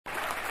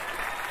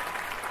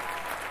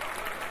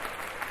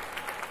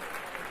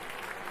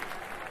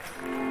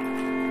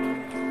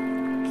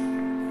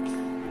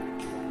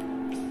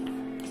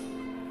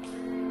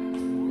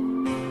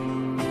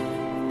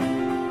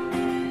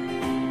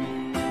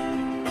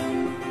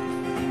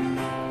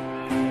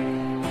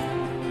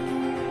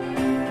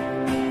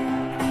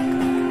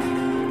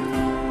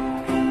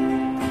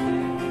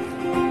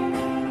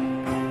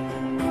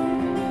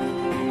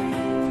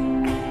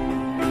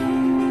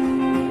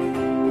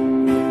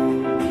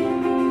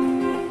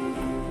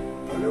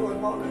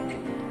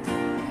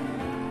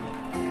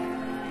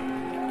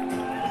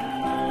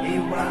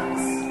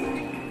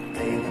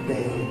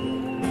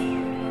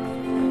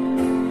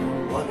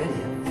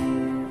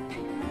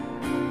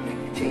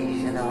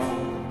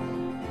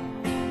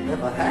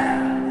ever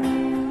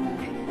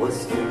had was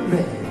still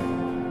red.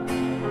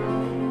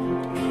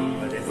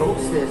 But the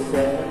folks they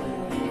said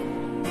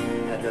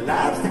had their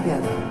lives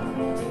together.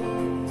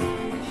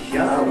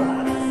 Sure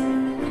was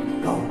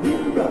gonna be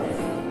rough.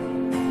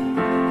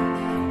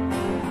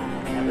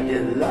 Never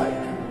did like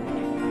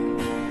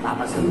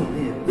Mama's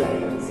only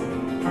place.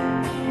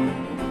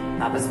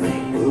 Papa's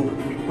main group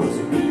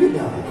wasn't good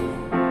enough.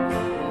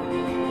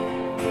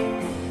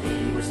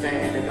 He was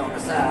standing on the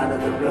side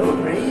of the road,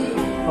 rain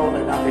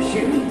falling off his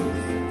shoes,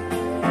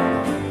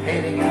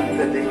 heading out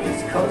to the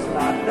East Coast,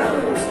 Lord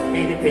knows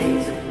 80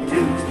 pays of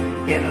dues to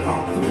get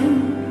along through.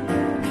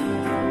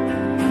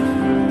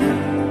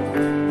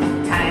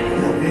 Time for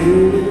the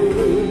view.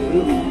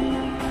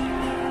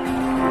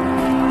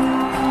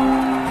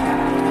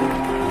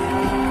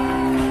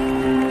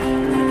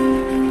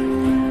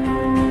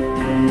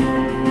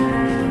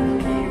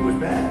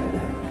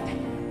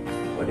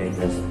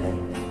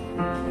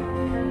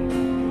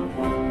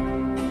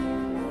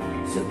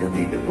 To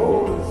be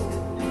divorced,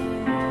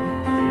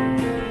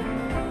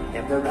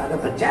 if they're out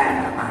of a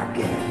jam, I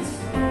guess.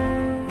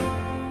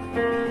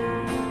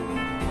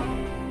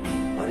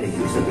 But he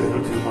used a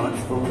little too much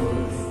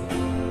force.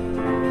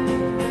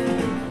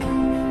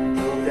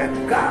 Moved that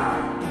car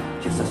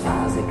just as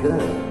far as he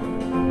could.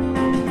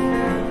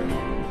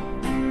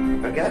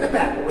 Forget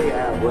about the way I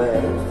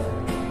was.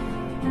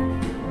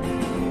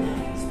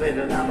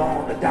 Spending up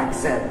on the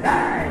docks at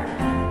night.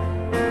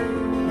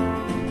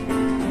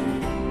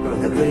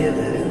 The clear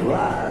that it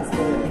was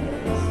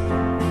this.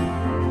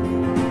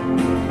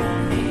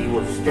 He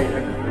was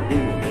staring at the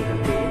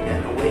moon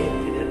and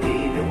waiting to be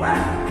the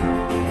wild,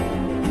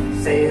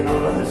 saying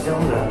over her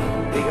shoulder,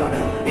 we're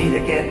gonna meet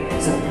again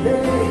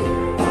someday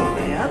on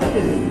the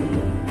avenue.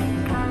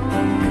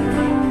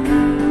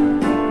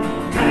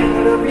 Time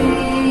to be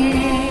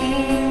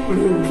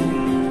blue.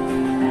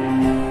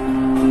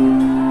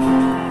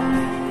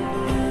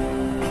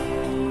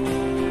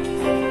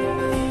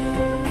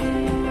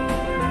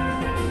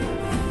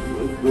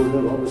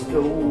 Burning on the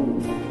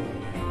stove,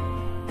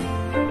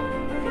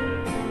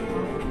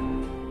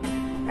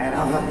 and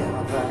I'm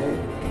funny.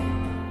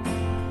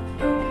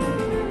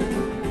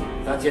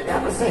 Thought you'd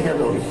never say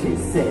hello, she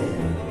said.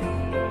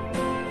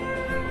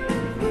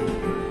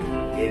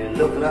 It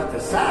looked like the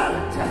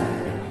silent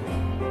time.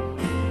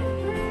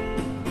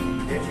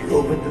 Then she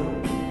opened up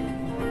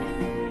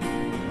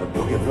a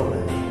book of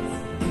poems,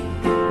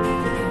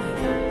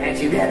 and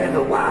she read in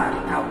the wine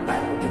out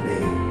loud to me.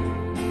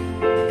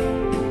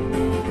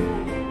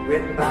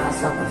 Written by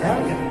some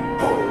Italian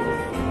poet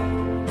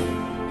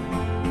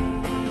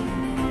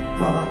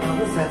from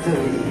another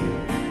century.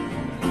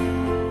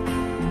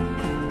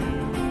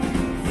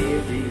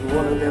 If each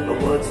one of them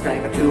would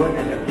strike a tune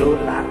and it blew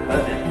like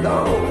burning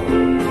gold,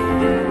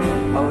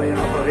 hurrying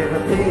over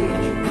every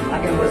page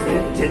like it was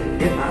written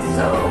in my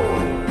soul.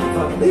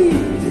 From me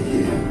to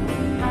you,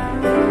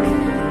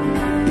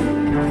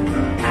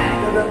 I'm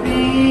gonna be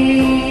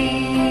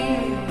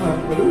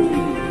blue.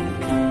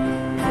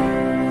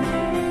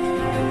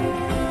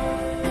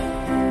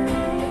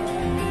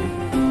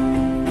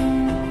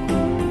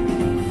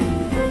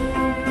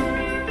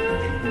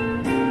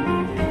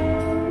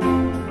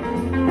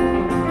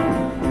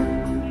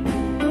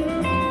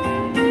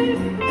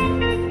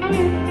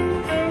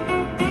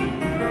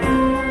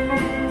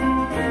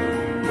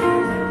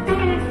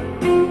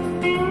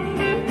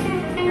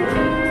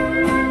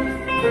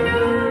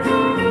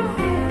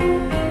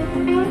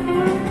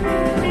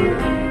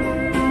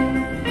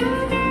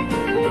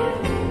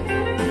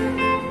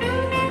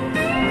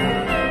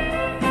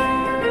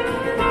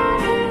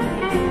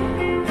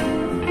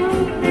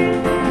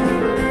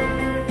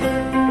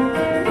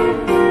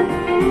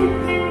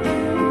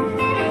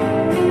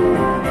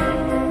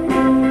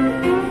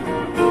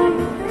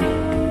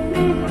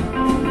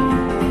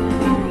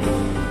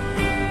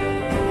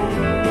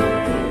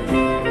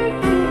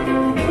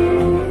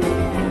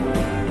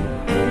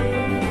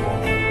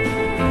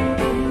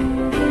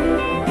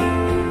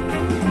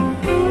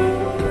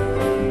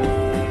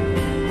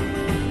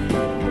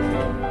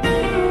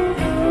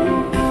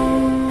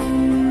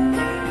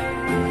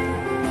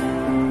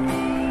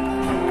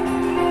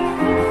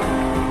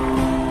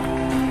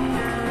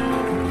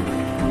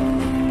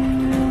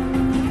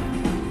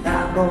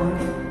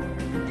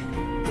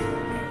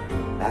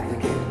 Back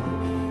again.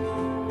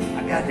 I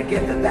got to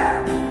get to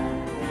that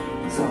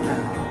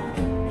somehow.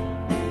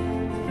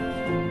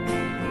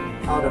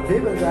 All the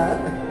people that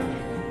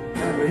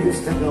never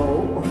used to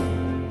know,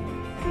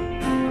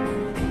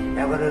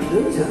 never to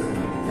lose them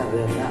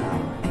till now.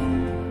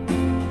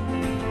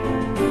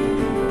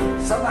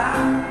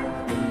 Somehow,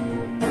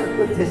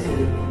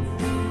 repetition.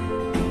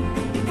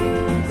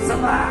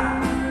 Somehow,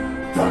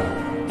 the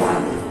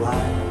body's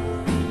wide.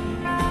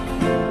 I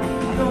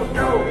don't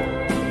know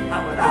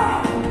how it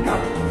all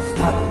got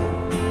started.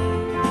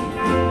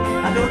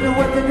 I don't know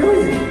what to do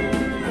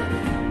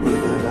with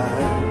her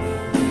life.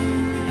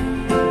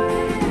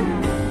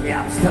 Yeah,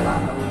 I'm still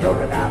on the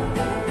road and I'm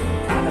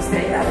trying to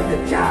stay out of the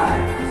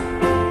jive.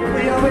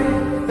 We always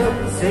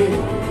don't say,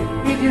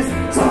 we just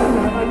saw it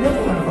on a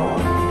different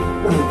one.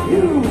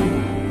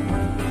 you.